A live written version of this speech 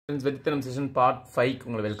Verithanam session part 5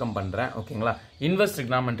 உங்களை welcome பண்றேன் ஓகேங்களா inverse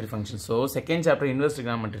trigonometry function so second chapter inverse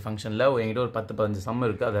trigonometry functionல என்கிட்ட ஒரு 10-15 சம்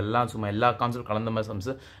இருக்கு அதெல்லாம் சும்மா எல்லா கான்செப்ட் கலந்த மாதிரி சம்ஸ்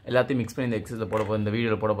எல்லாத்தையும் மிக்ஸ் பண்ணி இந்த எக்ஸர்சைஸ்ல போட போறோம் இந்த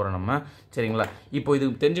வீடியோல போட போறோம் நம்ம சரிங்களா இப்போ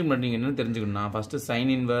இது தெரிஞ்சுக்கணும் நீங்க என்ன தெரிஞ்சுக்கணும்னா first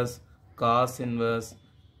sin inverse cos inverse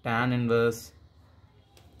tan inverse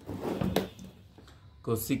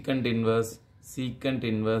cosecant inverse secant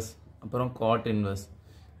inverse அப்புறம் cot inverse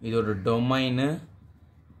இதோட டொமைன்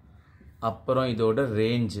அப்புறம் இதோட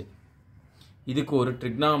ரேஞ்ச் இதுக்கு ஒரு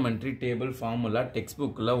trigonometry டேபிள் ஃபார்முலா டெக்ஸ்ட்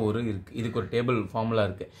புக்ல ஒரு இருக்கு இதுக்கு ஒரு டேபிள் ஃபார்முலா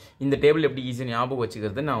இருக்கு இந்த டேபிள் எப்படி ஈஸியா ஞாபகம்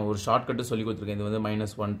வச்சுக்கிறது நான் ஒரு ஷார்ட்கட் சொல்லி கொடுத்திருக்கேன் இது வந்து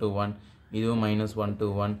 -1 to 1 இதுவும் -1 to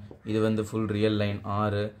 1 இது வந்து full real line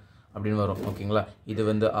r அப்படினு வரும் ஓகேங்களா இது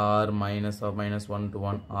வந்து r -1 to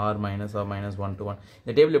 1 r -1 to 1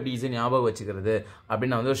 இந்த டேபிள் எப்படி ஈஸியா ஞாபகம் வச்சுக்கிறது அப்படி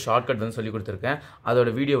நான் வந்து ஒரு ஷார்ட்கட் வந்து சொல்லி கொடுத்திருக்கேன்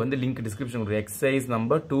அதோட வீடியோ வந்து லிங்க் டிஸ்கிரிப்ஷன்ல இருக்கு எக்சர்சைஸ்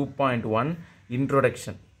நம்பர் 2.1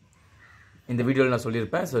 இன்ட்ரோடக்ஷன் இந்த வீடியோல நான்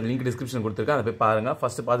சொல்லிருப்பேன் சோ லிங்க் டிஸ்கிரிப்ஷன் கொடுத்திருக்கேன் அத போய் பாருங்க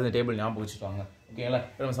ஃபர்ஸ்ட் பார்த்து இந்த டேபிள் ஞாபகம் வச்சுட்டாங்க ஓகேங்களா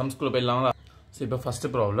நம்ம சம் ஸ்கூல்ல போய்லாம் சோ இப்போ ஃபர்ஸ்ட்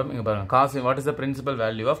ப்ராப்ளம் இங்க பாருங்க cos what is the principal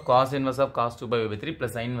value of cos inverse of cos 2/3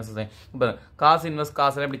 plus sin inverse sin இங்க பாருங்க cos inverse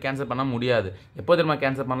cos எல்லாம் இப்படி கேன்சல் பண்ண முடியாது எப்போ தெரியுமா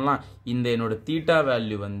கேன்சல் பண்ணலாம் இந்த என்னோட θ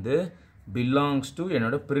வேல்யூ வந்து belongs to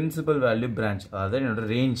என்னோட principal value branch அதாவது என்னோட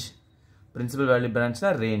range principal value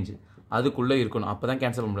branchனா range அதுக்குள்ள இருக்கணும் அப்பதான்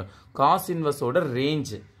கேன்சல் பண்ண முடியும் cos inverse ஓட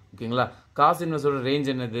range ஓகேங்களா cos inverse ஓட range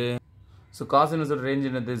என்னது So cos inverse ஓட range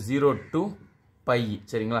என்னது 0 to pi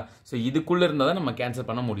சரிங்களா சோ இதுக்குள்ள இருந்தா தான் நம்ம கேன்சல்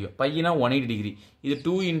பண்ண முடியும் pi னா 180 டிகிரி இது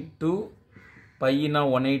 2 into pi னா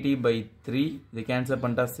 180/3 இது கேன்சல்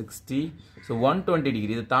பண்ணிட்டா 60 சோ 120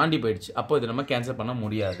 டிகிரி இது தாண்டி போய்டுச்சு அப்போ இது நம்ம கேன்சல் பண்ண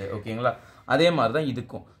முடியாது ஓகேங்களா அதே மாதிரி தான்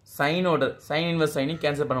இதுக்கும் sin inverse sin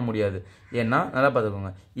கேன்சல் பண்ண முடியாது ஏன்னா நல்லா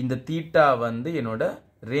பாத்துக்கோங்க இந்த θ வந்து என்னோட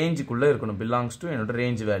ரேஞ்சுக்குள்ள இருக்கணும் belongs to என்னோட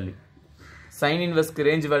ரேஞ்ச் வேல்யூ sin inverse க்கு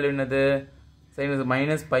ரேஞ்ச் வேல்யூ என்னது sin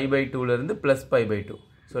inverse -pi/2 ல இருந்து +pi/2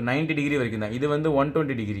 சோ 90 டிகிரி வரைக்கும் தான் இது வந்து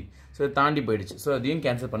 120 டிகிரி சோ தாண்டி போய்டுச்சு சோ அதையும்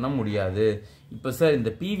கேன்சல் பண்ண முடியாது இப்போ சார் இந்த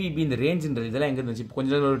PVB இந்த ரேஞ்ச்ன்றது இதெல்லாம் எங்க இருந்துச்சு கொஞ்ச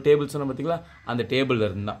நேரம் ஒரு டேபிள் சொன்ன பாத்தீங்களா அந்த டேபிள்ல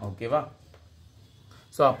இருந்தா ஓகேவா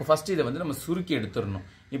சோ அப்ப ஃபர்ஸ்ட் இத வந்து நம்ம சுருக்கி எடுத்துறணும்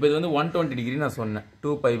இப்போ இது வந்து 120 டிகிரி நான் சொன்னேன்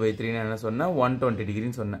 2pi/3 நான் என்ன சொன்னேன் 120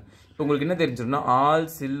 டிகிரின்னு சொன்னேன் இப்போ உங்களுக்கு என்ன தெரிஞ்சிருக்குன்னா ஆல்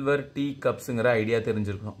சில்வர் டீ கப்ஸ்ங்கற ஐடியா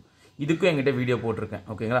தெரிஞ்சிருக்கும் இதுக்கு என்கிட்ட வீடியோ போட்டுருக்கேன்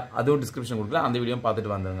ஓகேங்களா அதுவும் டிஸ்கிரிப்ஷன் கொடுக்கல அந்த வீடியோ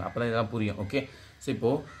பார்த்துட்டு வந்துருங்க அப்பதான் இதெல்லாம் புரியும் ஓகே சோ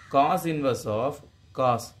இப்போ cos inverse of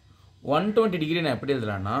cos 120 degree நான் எப்படி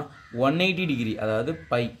எழுதலாம்னா 180 டிகிரி அதாவது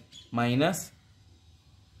pi minus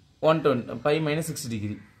 120 pi minus 60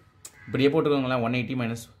 degree இப்படியே போட்டுக்கோங்களா 180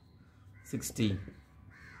 minus 60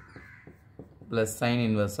 plus sin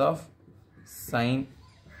inverse of sin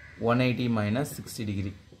 180 minus 60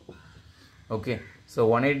 degree okay so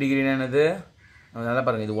 180 degree என்னது நல்லா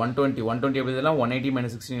பாருங்க இது 120 எப்படி இதெல்லாம் 180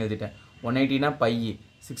 minus 60 னு எழுதிட்டேன் 180 னா pi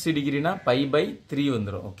 60 டிகிரினா pi/3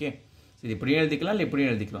 வந்துரும் ஓகே இது இப்படி எழுதிக்கலாம் இல்ல இப்படி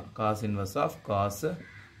எழுதிக்கலாம் cos inverse of cos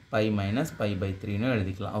pi minus pi/3 னு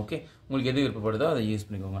எழுதிக்கலாம் ஓகே உங்களுக்கு எது விருப்பப்படுதோ அதை யூஸ்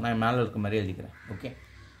பண்ணிக்கோங்க நான் மேல இருக்க மாதிரி எழுதிக்கிறேன் ஓகே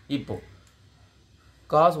இப்போ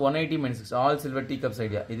cos 180 minus 60 all silver teacups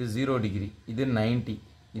idea இது 0 டிகிரி இது 90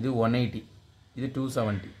 இது 180 இது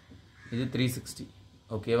 270 இது 360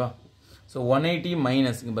 ஓகேவா So 180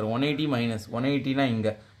 minus இங்க பாருங்க 180 minus 180 னா இங்க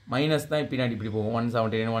மைனஸ் தான் பின்னாடி இப்படி போகும்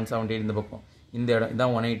 178 இந்த பக்கம் இந்த இடம்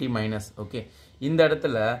இதான் 180 minus ஓகே இந்த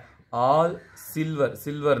இடத்துல ஆல்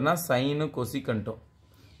சில்வர்னா sin cosecant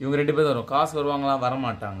இவங்க ரெண்டு பேரும் வரும் காஸ் வருவாங்களா வர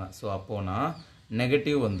மாட்டாங்க சோ அப்போனா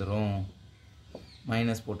நெகட்டிவ் வந்துரும்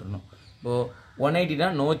மைனஸ் போட்டுறணும் இப்போ 180 னா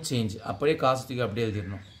நோ சேஞ்ச் அப்படியே காஸ்டிக் அப்படியே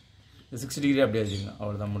எழுதிரணும் 60 டிகிரி அப்படியே எழுதிங்க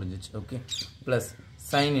அவ்வளவுதான் முடிஞ்சிச்சு okay plus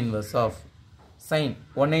sin inverse of sin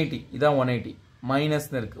 180 இதான் 180 மைனஸ்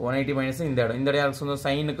இருக்கு 180 மைனஸ் இந்த இடம் யாருக்கு சொந்தம்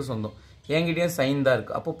சைனுக்கு சொந்தம் என்கிட்டயே சைன் தான்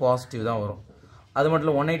இருக்கு அப்போ பாசிட்டிவ் தான் வரும் அது மட்டும்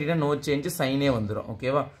இல்ல 180 னா நோ சேஞ்ச் சைனே வந்துரும்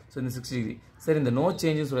ஓகேவா சோ இந்த 60 டிகிரி சரி இந்த நோ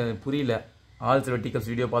சேஞ்ச் சொல்றது புரியல ஆல் வெர்டிகல்ஸ்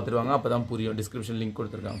வீடியோ பாத்துடுவாங்க அப்பதான் புரியும் டிஸ்கிரிப்ஷன் லிங்க்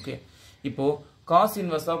கொடுத்திருக்கேன் ஓகே இப்போ cos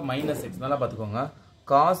inverse of -x நல்லா பாத்துக்கோங்க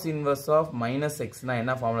cos inverse of -x னா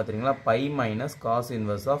என்ன ஃபார்முலா தெரியுங்களா pi minus cos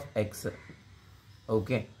inverse of x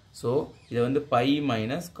okay so இது வந்து pi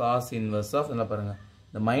minus cos inverse of நல்லா பாருங்க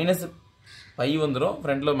இந்த மைனஸ் pi வந்துரும்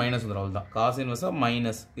ஃப்ரண்ட்ல மைனஸ் வந்துரும் அவ்வளவுதான் cos inverse of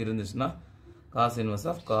minus இருந்துச்சுனா cos inverse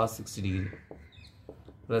of cos 60 degree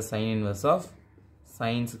plus sin inverse of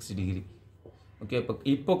sin 60 degree okay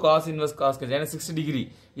இப்போ cos inverse cos ஏன்னா 60 டிகிரி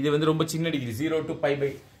இது வந்து ரொம்ப சின்ன டிகிரி 0 to pi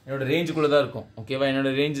by என்னோட ரேஞ்சுக்குள்ள தான் இருக்கும் ஓகேவா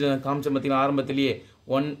என்னோட ரேஞ்ச் காமிச்ச பாத்தீங்களா ஆரம்பத்திலேயே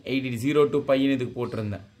 180 0 to pi ன்னு இதுக்கு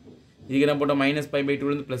போட்டுருந்தேன் இதுக்கு நான் போட்ட -pi/2 ல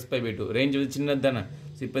இருந்து +pi/2 ரேஞ்ச் வந்து சின்னது தானே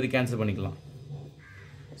சோ இப்போ இது கேன்சல் பண்ணிக்கலாம்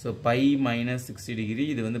சோ pi minus 60 டிகிரி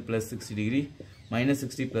இது வந்து +60 டிகிரி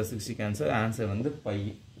 -60 +60 கேன்சல் ஆன்சர் வந்து pi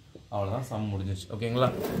அவ்வளவுதான் சம் முடிஞ்சிருச்சு ஓகேங்களா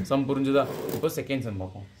சம் புரிஞ்சுதா இப்போ செகண்ட் சம்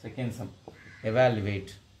பார்ப்போம் second sum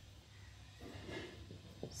evaluate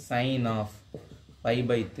sin of pi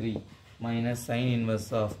by 3 minus sin inverse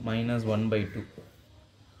of minus 1 by 2.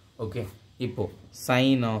 Okay, இப்போ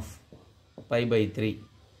sin of pi by 3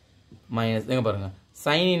 minus எங்க பாருங்க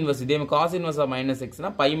sin inverse இதே மாதிரி cos inverse of minus x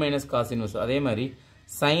னா pi minus cos inverse அதே மாதிரி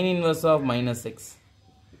sin inverse of minus x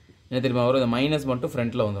என்ன தெரியுமா வரும் இந்த மைனஸ் மட்டும்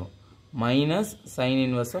ஃப்ரண்ட்ல வந்துரும் minus sin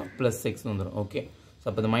inverse of plus x வந்துரும் ஓகே சோ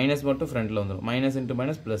அப்ப இந்த மைனஸ் மட்டும் ஃப்ரண்ட்ல வந்துரும் minus into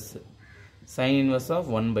minus plus sin inverse of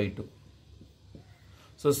 1 by 2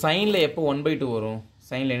 so sin ல எப்போ 1 by 2 வரும்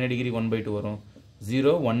sin ல என்ன டிகிரி 1 by 2 வரும்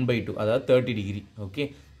 0 1 by 2 அதாவது 30 டிகிரி ஓகே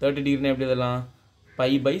 30 டிகிரினா எப்படி எழுதலாம்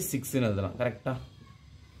pi by 6 ன்னு எழுதலாம் கரெக்ட்டா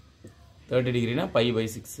 30 டிகிரினா pi by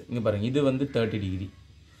 6 இங்க பாருங்க இது வந்து 30 டிகிரி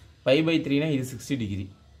pi by 3 னா இது 60 degree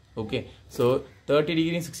okay so 30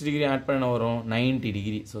 degree 60 degree add பண்ணா வரும் 90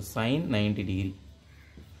 degree so sin 90 degree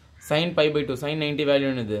sin pi by 2 sin 90 value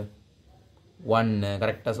என்னது 1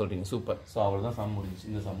 கரெக்ட்டா சொல்றீங்க சூப்பர் சோ அவ்வளவுதான் சம் முடிஞ்சு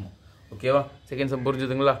இந்த சம் ஓகேவா செகண்ட் சம்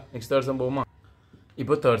புரிஞ்சுதுங்களா நெக்ஸ்ட் தேர்ட் சம் போவோமா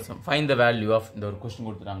இப்போ third sum find the value of இந்த ஒரு क्वेश्चन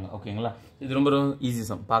கொடுத்துட்டாங்க ஓகேங்களா இது ரொம்ப ஈஸி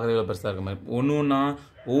சம் பார்க்கவே எவ்வளவு பெருசா இருக்க மாதிரி ஒண்ணுனா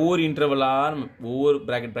ஒவ்வொரு இன்டர்வலா ஒவ்வொரு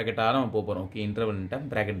பிராக்கெட்டா நம்ம போறோம் ஓகே இன்டர்வல்ன்ட்டா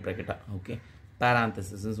பிராக்கெட்டா ஓகே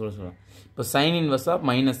parenthesis னு சொல்லலாம் இப்போ sin inverse of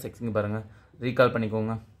minus x இங்க பாருங்க ரீகால்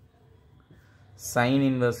பண்ணிக்கோங்க sin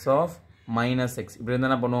inverse of minus x இப்படி இருந்தா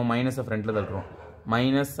என்ன பண்ணுவோம் மைனஸ் ஃப்ரண்ட்ல தள்ளுறோம்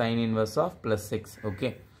minus sin inverse of plus x okay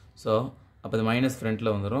so அப்ப இது மைனஸ்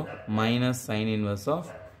ஃப்ரண்ட்ல வந்துரும் minus sin inverse of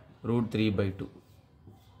root 3 by 2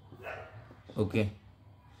 okay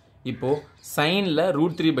இப்போ sin ல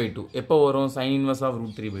root 3 by 2 எப்போ வரும் sin inverse of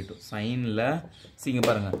root 3 by 2 sin ல இங்க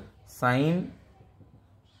பாருங்க sin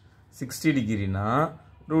 60 degree na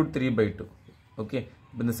root 3 by 2 okay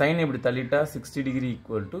இப்போ இந்த sin எப்படி தள்ளிட்டா 60 degree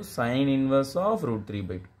equal to sin inverse of root 3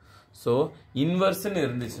 by 2 so inverse ன்னு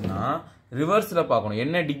இருந்துச்சுனா ரிவர்ஸ்ல பார்க்கணும்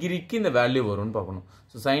என்ன டிகிரிக்கு இந்த வேல்யூ வரும்னு பார்க்கணும்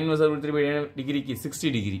so sin inverse of root 3 by டிகிரிக்கு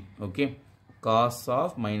 60 degree okay cos of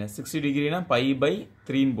minus 60 degree na pi by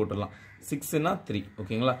 3 ன்னு போட்டுறலாம் 6 னா 3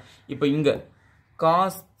 ஓகேங்களா இப்போ இங்க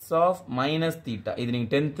cos of minus theta இது நீங்க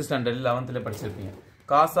 10th standard 11th ல படிச்சிருப்பீங்க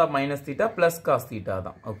cos of minus theta plus cos theta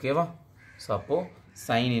தான் ஓகேவா சோ அப்போ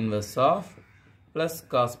sin inverse of plus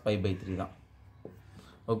cos pi by 3 தான்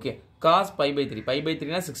ஓகே cos pi by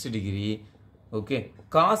 3 னா 60 degree okay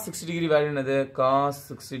cos 60 degree value என்னது cos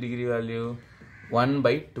 60 degree value 1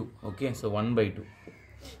 by 2 okay so 1 by 2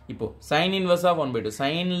 இப்போ sin inverse of 1 by 2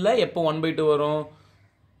 sin ல எப்போ 1 by 2 வரும்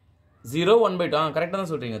 0 1 by 2 கரெக்ட்டா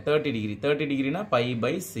தான் சொல்றீங்க 30 டிகிரினா pi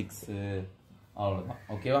by 6 அவ்வளவுதான்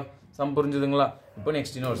ஓகேவா சம் புரிஞ்சுதுங்களா இப்போ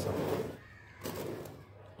நெக்ஸ்ட் இன்னொரு some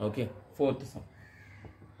okay fourth sum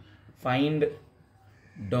find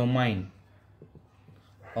domain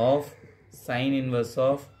of sin inverse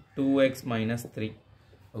of 2x minus 3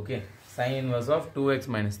 okay sin inverse of 2x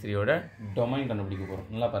minus 3 ஓட டொமைன் கண்டுபிடிக்க போறோம்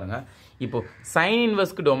நல்லா பாருங்க இப்போ sin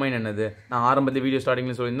inverse க்கு டொமைன் என்னது நான் ஆரம்பத்துல வீடியோ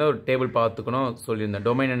ஸ்டார்டிங்ல சொல்லியிருந்தேன் ஒரு டேபிள் பார்த்துக்கணும் சொல்லியிருந்தேன்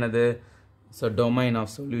டொமைன் என்னது so domain of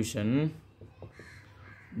solution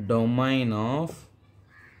domain of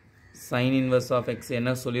sin inverse of x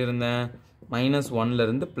என்ன சொல்லியிருந்தேன் -1 ல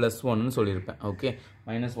இருந்து +1 ன்னு சொல்லியிருப்பேன் ஓகே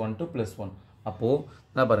 -1 to +1 அப்போ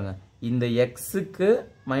நான் பாருங்க இந்த x க்கு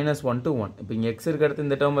 -1 to 1 இப்போ இங்க x இருக்க இடத்துல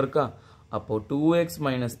இந்த டேர்ம் இருக்கா அப்போ 2x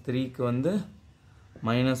 - 3 க்கு வந்து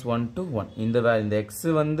 -1 to 1 இந்த x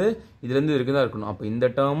வந்து இதுல இருந்து இதுக்கு தான் இருக்கணும் அப்போ இந்த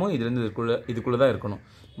டேர்மும் இதுல இருந்து இதுக்குள்ள தான் இருக்கணும்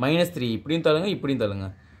 -3 இப்படியும் தள்ளுங்க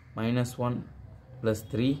 -1 +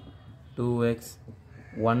 3 2x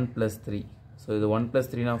 1 + 3 so இது 1 +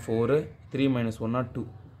 3 na 4 3 - 1 na 2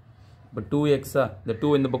 but 2x இந்த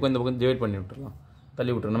 2 இந்த பக்கம் டிவைட் பண்ணி விட்டுறலாம்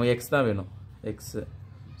தள்ளி விட்டுறோம் நமக்கு x தான் வேணும் x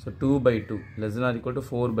so 2 by 2 less than or equal to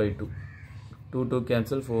 4 by 2 2 2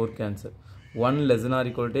 cancel 4 cancel 1 less than or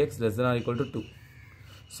equal to x less than or equal to 2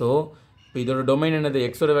 so இப்போ இதோட டொமைன் என்னது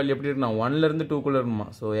x ஓட வேல்யூ எப்படி இருக்குனா 1 ல இருந்து 2 குள்ள இருக்குமா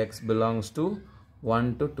so x belongs to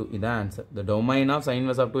 1 to 2 இதான் answer the domain of sin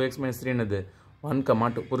inverse of 2x - 3 என்னது 1,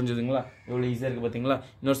 2 புரிஞ்சுதுங்களா எவ்வளவு ஈஸியா இருக்கு பாத்தீங்களா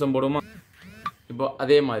இன்னொரு சம் போடுவோமா இப்போ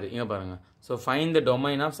அதே மாதிரி இங்க பாருங்க so find the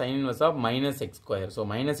domain of sin inverse of -x square so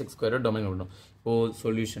 -x square ஓட டொமைன் கண்டுபிடிக்கணும் இப்போ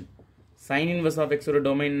solution sin inverse of x ஓட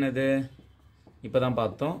டொமைன் என்னது இப்போதான்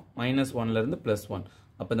பார்த்தோம் -1 ல இருந்து +1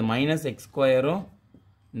 அப்ப இந்த -x ஸ்கொயரும்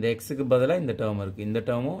இந்த x க்கு பதிலா இந்த டேர்ம் இருக்கு இந்த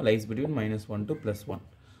டேர்மும் லைஸ் பிட்வீன் -1 to +1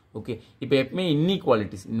 ஓகே இப்போ எப்பமே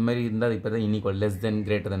இன்இக்வாலிட்டிஸ் இந்த மாதிரி இருந்தா இப்பதான் inequality less than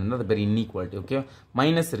greater than இருந்தா அது பேர் இன்இக்வாலிட்டி ஓகே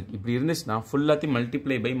மைனஸ் இருக்கு இப்படி இருந்துச்சுனா ஃபுல்லாத்தி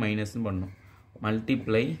மல்டிப்ளை பை மைனஸ் னு பண்ணனும்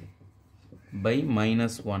multiply by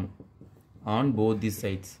 -1 on both these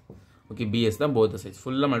sides okay bs தான் both the sides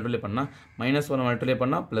full multiply பண்ணா -1 multiply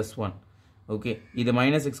பண்ணா +1 okay இது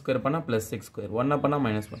 -x square பண்ணா +x square 1 பண்ணா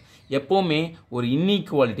 -1 எப்பவுமே ஒரு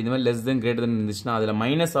இன்இக்வாலிட்டி இந்த மாதிரி less than greater than இருந்துச்சுனா அதுல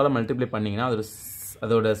மைனஸ் ஆல மல்டிப்ளை பண்ணீங்கனா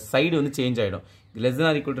அதோட சைடு வந்து சேஞ்ச் ஆயிடும் less than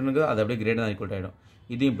or equal to னுக்கு அது அப்படியே greater than or equal to ஆயிடும்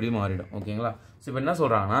இது இப்படி மாறிடும் ஓகேங்களா ஸோ இப்போ என்ன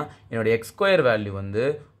சொல்கிறாங்கன்னா என்னோடய எக்ஸ் ஸ்கொயர் வேல்யூ வந்து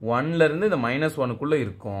 1லேருந்து இந்த -1க்குள்ளே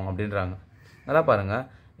இருக்கும் அப்படின்றாங்க நல்லா பாருங்கள்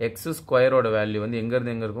எக்ஸ் ஸ்கொயரோட வேல்யூ வந்து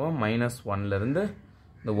எங்கேருந்து எங்கே இருக்குமோ -1லேருந்து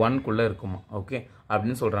இந்த 1க்குள்ளே இருக்குமா ஓகே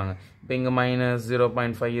அப்படின்னு சொல்கிறாங்க இப்போ இங்கே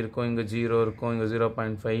 -0.5 இருக்கும் இங்கே 0 இருக்கும் இங்கே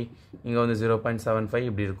 0.5 இங்கே வந்து 0.75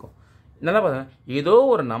 இப்படி இருக்கும் நல்லா பாருங்க ஏதோ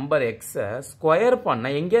ஒரு நம்பர் எக்ஸை ஸ்கொயர்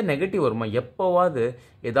பண்ணால் எங்கேயா நெகட்டிவ் வருமா எப்போவாது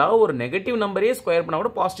ஏதாவது ஒரு நெகட்டிவ் நம்பரே ஸ்கொயர் பண்ணால்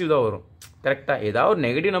கூட பாசிட்டிவ் தான் வரும் கரெக்டாக ஏதாவது ஒரு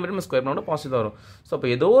நெகட்டிவ் நம்பரே நம்ம ஸ்கொயர் பண்ணால் கூட பாசிட்டிவ் தான் வரும் ஸோ அப்போ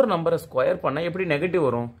ஏதோ ஒரு நம்பரை ஸ்கொயர் பண்ணால் எப்படி நெகட்டிவ்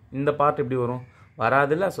வரும் இந்த பார்ட் எப்படி வரும்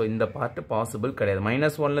வராதுல்ல ஸோ இந்த பார்ட்டு பாசிபிள் கிடையாது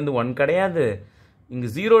 -1லேருந்து 1 கிடையாது இங்கே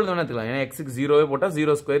 0லேருந்து ஒன்று எடுத்துக்கலாம் ஏன்னா எக்ஸுக்கு 0வே போட்டால்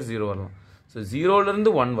 0 ஸ்கொயர் 0 வரலாம் ஸோ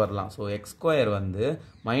 0லேருந்து 1 வரலாம் ஸோ எக்ஸ் ஸ்கொயர் வந்து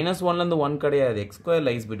 -1லேருந்து 1 கிடையாது X square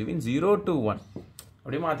lies between 0 to 1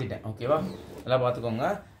 அப்படியே மாற்றிட்டேன் ஓகேவா நல்லா பார்த்துக்கோங்க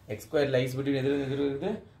எக்ஸ் ஸ்கொயர் லைஸ் பிட்வீன் எது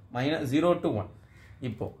இருக்குது -0 to 1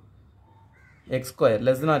 இப்போது X square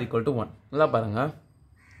less than or equal to 1 நல்லா பாருங்கள்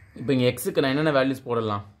இப்போ இங்கே எக்ஸுக்கு நான் என்னென்ன வேல்யூஸ்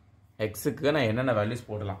போடலாம் எக்ஸுக்கு நான் என்னென்ன வேல்யூஸ்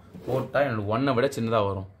போடலாம் போட்டால் என்னோட 1 விட சின்னதாக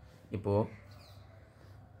வரும் இப்போது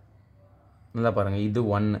நல்லா பாருங்கள் இது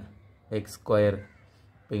 1 எக்ஸ் ஸ்கொயர்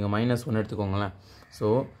இப்போ இங்கே -1 எடுத்துக்கோங்களேன் ஸோ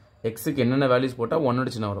எக்ஸுக்கு என்னென்ன வேல்யூஸ் போட்டால்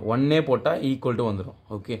 1 சின்ன வரும் 1 போட்டால் ஈக்குவல் டு வந்துடும்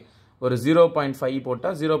ஓகே ஒரு 0.5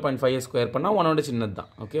 போட்டால் 0.5 ஸ்கொயர் பண்ணால் 1 சின்னது தான்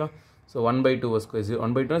ஓகேவா ஸோ 1/2 ஸ்கொயர்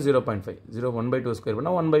 1/2 0.5 1/2 ஸ்கொயர்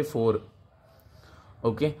பண்ணால் 1/4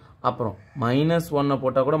 ஓகே அப்புறம் -1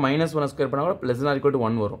 போட்டால் கூட -1 ஸ்கொயர் பண்ணால் கூட plus than or equal to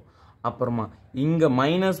 1 வரும் அப்புறமா இங்கே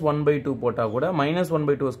 -1/2 போட்டால் கூட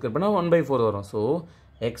 -1/2 ஸ்கொயர் பண்ணால் 1/4 வரும் ஸோ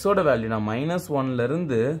எக்ஸோட வேல்யூ நான்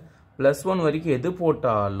 -1லேருந்து +1 வரைக்கும் எது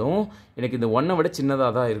போட்டாலும் எனக்கு இந்த 1 விட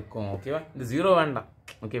சின்னதாக தான் இருக்கும் ஓகேவா இந்த 0 வேண்டாம்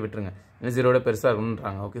ஓகே விட்டுருங்க ஏன்னா 0 விட பெருசாக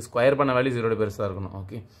இருக்கணுன்றாங்க ஓகே ஸ்கொயர் பண்ண வேல்யூ 0 விட பெருசாக இருக்கணும்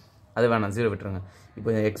ஓகே அது வேணாம் 0 விட்டுருங்க இப்போ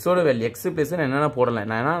எக்ஸோட வேல்யூ எக்ஸ் ப்ளஸ் என்னென்ன போடலாம்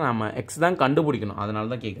ஏன்னா நம்ம எக்ஸ் தான் கண்டுபிடிக்கணும்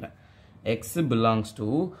அதனால தான் கேட்குறேன் எக்ஸ் பிலாங்ஸ் டு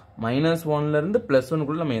 -1லேருந்து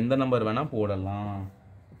 +1க்குள்ளே நம்ம எந்த நம்பர் வேணால் போடலாம்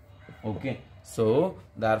okay so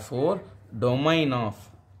therefore domain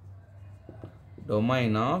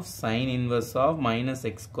of sin inverse of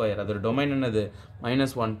 -x square அதோட டொமைன் என்னது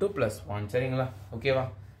 -1 to +1 சரிங்களா ஓகேவா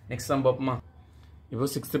நெக்ஸ்ட் சம் பார்ப்போமா இப்போ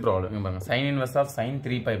 6th ப்ராப்ளம் பாருங்க sin inverse of sin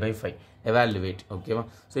 3π/5 evaluate ஓகேவா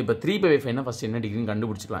ஸோ இப்போ 3π/5 ஃபர்ஸ்ட் என்ன டிகிரின்னு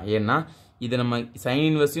கண்டுபிடிச்சிக்கலாம் ஏன்னா இதை நம்ம சைன்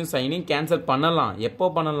இன்வெர்ஸையும் சைனையும் கேன்சல் பண்ணலாம் எப்போ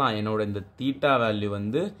பண்ணலாம் என்னோட இந்த தீட்டா வேல்யூ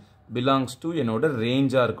வந்து பிலாங்ஸ் டு என்னோட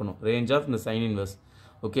ரேஞ்சாக இருக்கணும் ரேஞ்ச் ஆஃப் இந்த sign inverse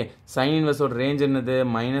okay sign இன்வெர்ஸோட range என்னது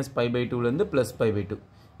 -π/2லேருந்து +π/2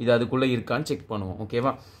 இது அதுக்குள்ளே இருக்கான்னு செக் பண்ணுவோம்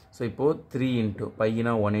ஓகேவா ஸோ இப்போது 3 ×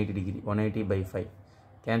 πனா 180 டிகிரி 180/5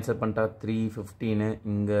 கேன்சல் பண்ணிட்டா 315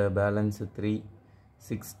 இங்கே பேலன்ஸ் 3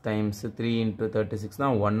 6 டைம்ஸ் 3 × 36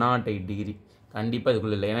 தான் 108 டிகிரி கண்டிப்பாக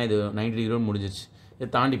இதுக்குள்ளே இல்லை ஏன்னா இது 90 டிகிரியோடு முடிஞ்சிச்சு இது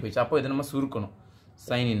தாண்டி போயிடுச்சு அப்போ இதை நம்ம சுருக்கணும்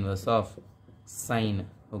sign inverse of sine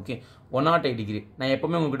okay 108 degree நான்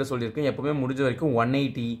எப்போவுமே உங்ககிட்ட சொல்லியிருக்கேன் எப்போவுமே முடிஞ்ச வரைக்கும்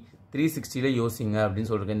 180 360 யோசிங்க அப்படின்னு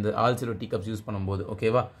சொல்லியிருக்கேன் இந்த all zero tea cups use பண்ணும்போது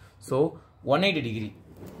ஓகேவா ஸோ 180 டிகிரி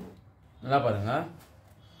நல்லா பாருங்கள்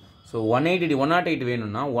ஸோ 108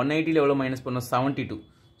 வேணும்னா 180 எவ்வளோ மைனஸ் பண்ணணும் 72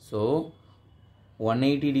 ஸோ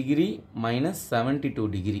 180 டிகிரி -72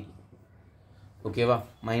 டிகிரி ஓகேவா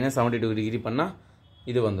 -72 டிகிரி பண்ணால்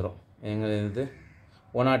இது வந்துடும் எங்கே இது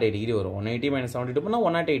 108 டிகிரி வரும் 180 - 72 பண்ணால்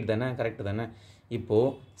 108 தானே கரெக்டு தானே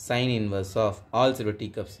இப்போது sine inverse of all zero tea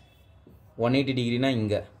cups 180 டிகிரினா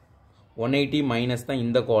இங்கே 180 மைனஸ் தான்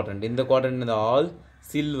இந்த குவாட்ரண்ட் இந்த ஆல்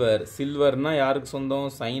சில்வர்னால் யாருக்கு சொந்தம்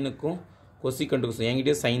சைனுக்கும் கொசிகண்ட்டுக்கும்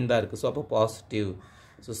என்கிட்டயே சைன் தான் இருக்குது ஸோ அப்போ பாசிட்டிவ்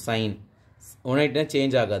ஸோ சைன் 180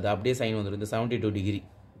 சேஞ்ச் ஆகாது அப்படியே சைன் வந்துடும் இந்த 72 டிகிரி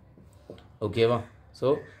ஓகேவா ஸோ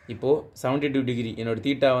இப்போது 72 டிகிரி என்னோடய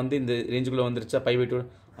தீட்டா வந்து இந்த ரேஞ்சுக்குள்ளே வந்துருச்சா π/2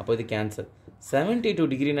 அப்போ இது கேன்சல் 72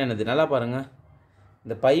 டிகிரினா என்னது நல்லா பாருங்கள்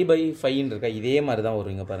இந்த π/5 இருக்கா இதே மாதிரி தான்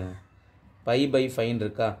வரும் இங்கே பாருங்கள் π/5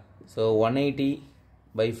 இருக்கா ஸோ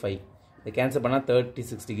 180/5 இதை கேன்சல் பண்ணால்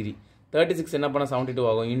 36 டிகிரி 36 என்ன பண்ணால் 72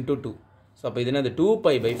 ஆகும் × 2 ஸோ அப்போ இது என்ன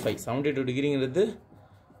 2π/5 72 டிகிரிங்கிறது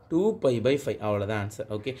 2π/5 அவ்வளோதான் ஆன்சர்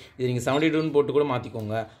ஓகே இது நீங்கள் 72ன்னு போட்டு கூட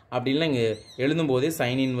மாற்றிக்கோங்க அப்படி இல்லை இங்கே எழுதும்போதே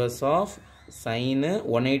சைன் இன்வர்ஸ் ஆஃப் சைனு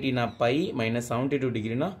 180 π -72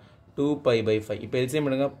 டிகிரினா 2π/5 இப்போ எல்சிஎம்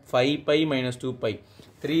பண்ணுங்க 5π - 2π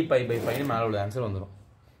 3π/5 மேலே உள்ள ஆன்சர் வந்துடும்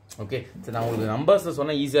ஓகே சரி நான் உங்களுக்கு நம்பர்ஸை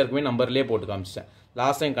சொன்னால் ஈஸியாக இருக்குமே நம்பர்லேயே போட்டு காமிச்சிட்டேன்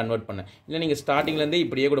லாஸ்ட் டைம் கன்வெர்ட் பண்ணேன் இல்லை நீங்கள் ஸ்டார்டிங்லேருந்தே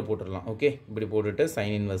இப்படியே கூட போட்டுடலாம் ஓகே இப்படி போட்டுட்டு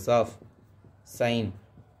சைன் இன்வர்ஸ் ஆஃப் சைன்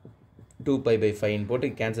 2π/5 போட்டு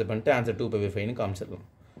கேன்சல் பண்ணிட்டு ஆன்சர் 2π/5 காமிச்சிடலாம்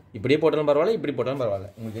இப்படியே போட்டாலும் பரவாயில்ல இப்படி போட்டாலும் பரவாயில்ல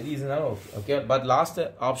உங்களுக்கு எது ஈஸினாலும் ஓகே ஓகே பட் லாஸ்ட்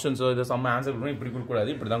ஆப்ஷன்ஸோ இது சம்ம ஆன்சர் கொடுக்கணும் இப்படி கொடுக்கக்கூடாது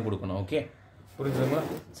இப்படி தான் கொடுக்கணும் ஓகே புரிஞ்சுதுங்களா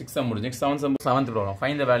 6 சம் முடிஞ்சு next 7th problem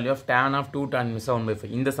find the value of tan of 2 tan inverse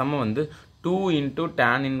 1/5 இந்த சம்ம வந்து 2 ×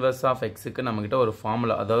 tan inverse ஆஃப் எக்ஸுக்கு நம்மகிட்ட ஒரு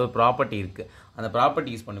ஃபார்முலா அதாவது ப்ராப்பர்ட்டி இருக்குது அந்த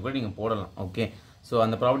ப்ராப்பர்ட்டி யூஸ் பண்ணி கூட நீங்கள் போடலாம் ஓகே ஸோ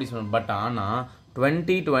அந்த ப்ராப்பர்ட்டி யூஸ் பண்ண பட் ஆனால்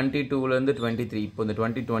 2022லேருந்து 23 இப்போ இந்த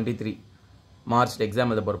 2023 மார்ச் எக்ஸாம்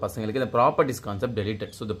எழுத போகிற பசங்களுக்கு இந்த ப்ராப்பர்ட்டிஸ் கான்செப்ட்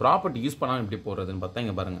டெலிட்டட். ஸோ இந்த ப்ராப்பர்ட்டி யூஸ் பண்ணாமல் எப்படி போடுறதுன்னு பார்த்தா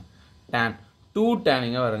இங்கே பாருங்கள். tan 2 tan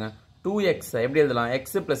இங்கே பாருங்க 2x எப்படி எழுதலாம், x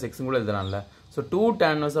 + x கூட எழுதலாம்ல. ஸோ 2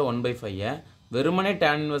 tan inverse 1/5 வெறுமனே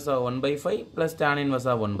tan inverse 1/5 + tan inverse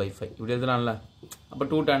 1/5 இப்படி எழுதலாம்ல. அப்போ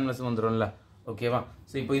 2 tan inverse வந்துடும்ல. ஓகேவா?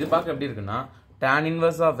 ஸோ இப்போ இது பார்க்க எப்படி இருக்குன்னா tan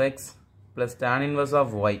inverse of x + tan inverse of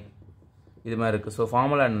y இது மாதிரி இருக்குது. ஸோ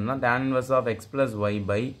ஃபார்முலா என்னன்னா tan inverse of x + y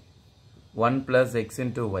by 1 + x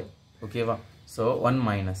into y. ஓகேவா? So 1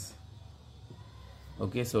 minus.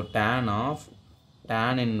 Okay, so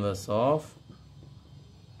tan inverse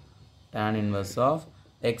of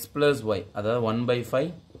x + y அதாவது 1/5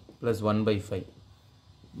 + 1/5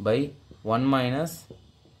 by 1 minus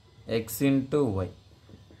x into y.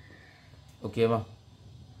 ஓகேவா?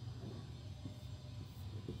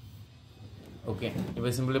 Okay,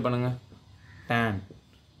 இப்போ simply பண்ணுங்க.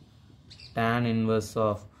 tan inverse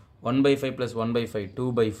of 1/5 + 1/5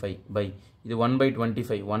 2/5 by இது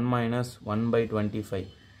 1/25 1 minus 1/25.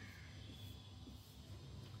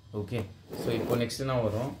 Okay, so இப்போ next என்ன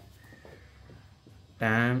வரும்,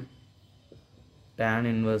 tan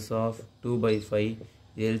inverse of 2/5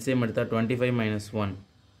 இது எல்சிஎம் எடுத்தால் 25 minus 1.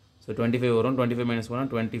 ஸோ 25 வரும், 25 minus 1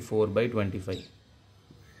 24/25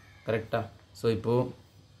 கரெக்டா? ஸோ இப்போது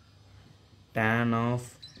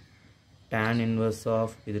tan inverse of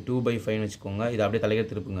இது 2/5 வச்சுக்கோங்க, இது அப்படியே தலையை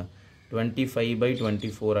திருப்புங்க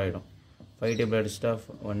 25/24 ஆகிடும். 5 டேபிள் அடிச்சிட்டா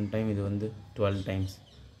 1 டைம், இது வந்து 12 டைம்ஸ்.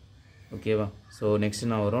 ஓகேவா? ஸோ நெக்ஸ்ட்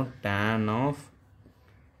என்ன வரும்,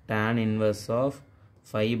 tan inverse of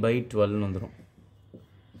 5/12 வந்துடும்.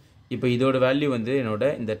 இப்போ இதோட வேல்யூ வந்து என்னோட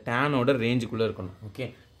இந்த டேனோட ரேஞ்சுக்குள்ளே இருக்கணும். ஓகே,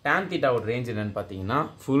 tan தீட்டாவோட ரேஞ்ச் என்னென்னு பார்த்தீங்கன்னா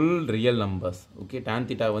full real numbers. Okay, tan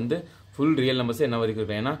theta வந்து ஃபுல் ரியல் நம்பர்ஸ் என்ன வரைக்கும்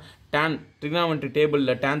இருக்கும். ஏன்னா tan ட்ரிகனாமெட்ரிக்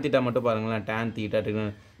டேபிளில் tan தீட்டா மட்டும் பாருங்களேன். tan தீட்டா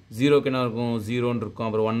ஜீரோக்கு என்ன இருக்கும், 0ன்னு இருக்கும்.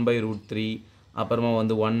 அப்புறம் 1/√3, அப்புறமா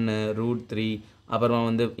வந்து 1 √3, அப்புறமா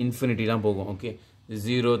வந்து இன்ஃபினிட்டிலாம் போகும். ஓகே,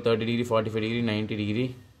 0 30 டிகிரி 45 டிகிரி 90 டிகிரி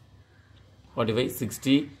 45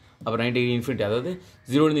 60 அப்புறம் 90 டிகிரி இன்ஃபினிட்டி, அதாவது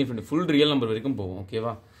 0லேருந்து இன்ஃபினிட்டி ஃபுல் ரியல் நம்பர் வரைக்கும் போகும்.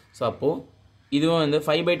 ஓகேவா? ஸோ அப்போது இதுவும் வந்து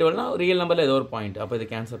 5/12னா ரியல் நம்பரில் ஏதோ ஒரு பாயிண்ட், அப்போ இதை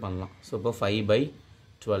கேன்சல் பண்ணலாம். ஸோ இப்போ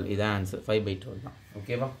 5/12 இதான் ஆன்சர், 5/12 தான்.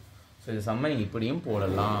 ஓகேவா? ஸோ இந்த சம்மை நீங்கள் இப்படியும்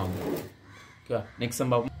போடலாம். ஓகேவா? நெக்ஸ்ட்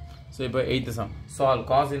சம் பார்ப்போம். ஸோ இப்போ 8th some, solve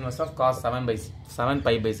cos inverse of cos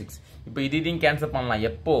 7π/6. இப்போ இதையும் கேன்சல் பண்ணலாம்.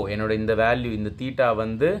 எப்போ என்னோட இந்த வேல்யூ இந்த தீட்டா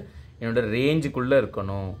வந்து என்னோட ரேஞ்சுக்குள்ளே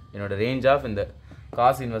இருக்கணும், என்னோட ரேஞ்ச் ஆஃப் இந்த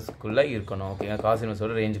cos inverseக்குள்ளே இருக்கணும். ஓகேங்க, cos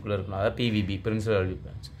inverseோட ரேஞ்சுக்குள்ளே இருக்கணும், அதாவது PVB principal value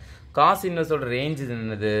branch. cos inverseோட range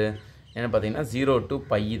என்னது என்ன பார்த்தீங்கன்னா 0 to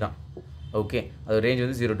π தான். ஓகே, அது ரேஞ்ச்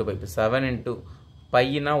வந்து 0 to π. இப்போ 7 into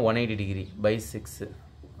πனா 180 டிகிரி by 6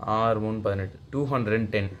 6 3 18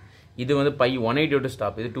 210. இது வந்து π 180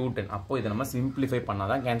 ஸ்டாப், இது 210. அப்போ இதை நம்ம சிம்பிளிஃபை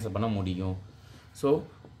பண்ணால் தான் கேன்சல் பண்ண முடியும். ஸோ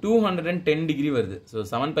 210 டிகிரி வருது. ஸோ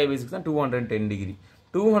 7π/6 தான் 210 டிகிரி.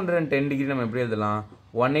 210 டிகிரி நம்ம எப்படி எழுதலாம்,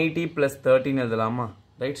 180 + 13 எழுதலாமா?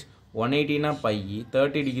 Right, 180னா π,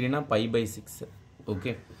 30 டிகிரினா π/6.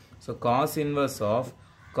 Okay, so cos inverse of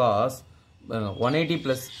cos 180 +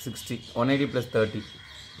 60 180 + 30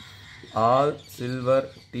 all silver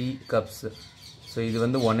tea cups. So இது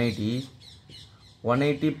வந்து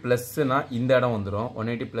 180 ப்ளஸ்னா இந்த இடம் வந்துடும்,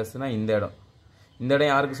 180 ப்ளஸ்னா இந்த இடம்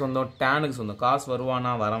யாருக்கு சொந்தம், டேனுக்கு சொந்தம். காசு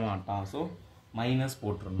வருவானா வரமாட்டான், ஸோ மைனஸ்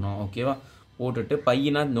போட்டுருணும். ஓகேவா? போட்டுட்டு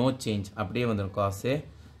பையனா நோ சேஞ்ச் அப்படியே வந்துடும் காசு.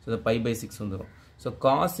 ஸோ இந்த π/6 வந்துடும். ஸோ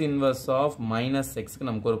cos inverse of -xக்கு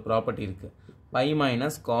நமக்கு ஒரு ப்ராப்பர்ட்டி இருக்குது, π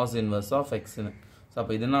 - cos inverse of xன்னு. ஸோ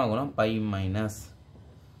அப்போ இது என்ன ஆகும்னா π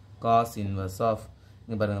 - cos inverse of,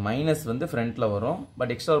 இங்கே பாருங்கள் மைனஸ் வந்து ஃப்ரண்ட்டில் வரும்,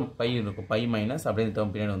 பட் எக்ஸ்ட்ரா π இருக்கும், π - அப்படியே இந்த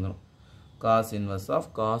டேர்ம் பின்னாடி வந்துடும், cos inverse of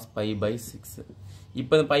cos π/6.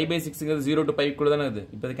 இப்போ இந்த π/6ங்கிறது 0 to π கூட தானே இருக்குது.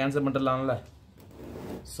 இப்போ இதை கேன்சல் பண்ணிடலாம்ல.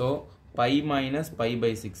 ஸோ π -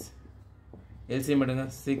 π/6 எல்சிஎம் எடுங்க,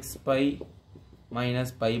 6π -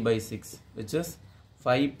 π/6 which is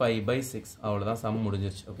 5π/6. அவ்வளோதான் சம்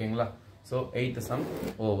முடிஞ்சிருச்சு. ஓகேங்களா? So 8th some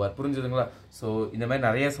over. புரிஞ்சுதுங்களா? ஸோ இந்த மாதிரி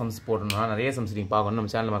நிறைய சம்ஸ் போடணும்னா நிறைய சம்ஸ் நீங்கள் பார்க்கணும்,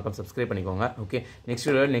 நம்ம சேனல் மறக்காம சப்ஸ்கிரைப் பண்ணிக்கோங்க. ஓகே, நெக்ஸ்ட்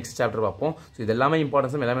வீடியோவில் நெக்ஸ்ட் சாப்டர் பார்ப்போம். ஸோ இது எல்லாமே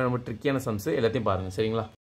இம்பார்ட்டன்ஸ், எல்லாமே ரொம்ப ட்ரிக்கியான சம்ஸ், எல்லாத்தையும் பாருங்கள். சரிங்களா?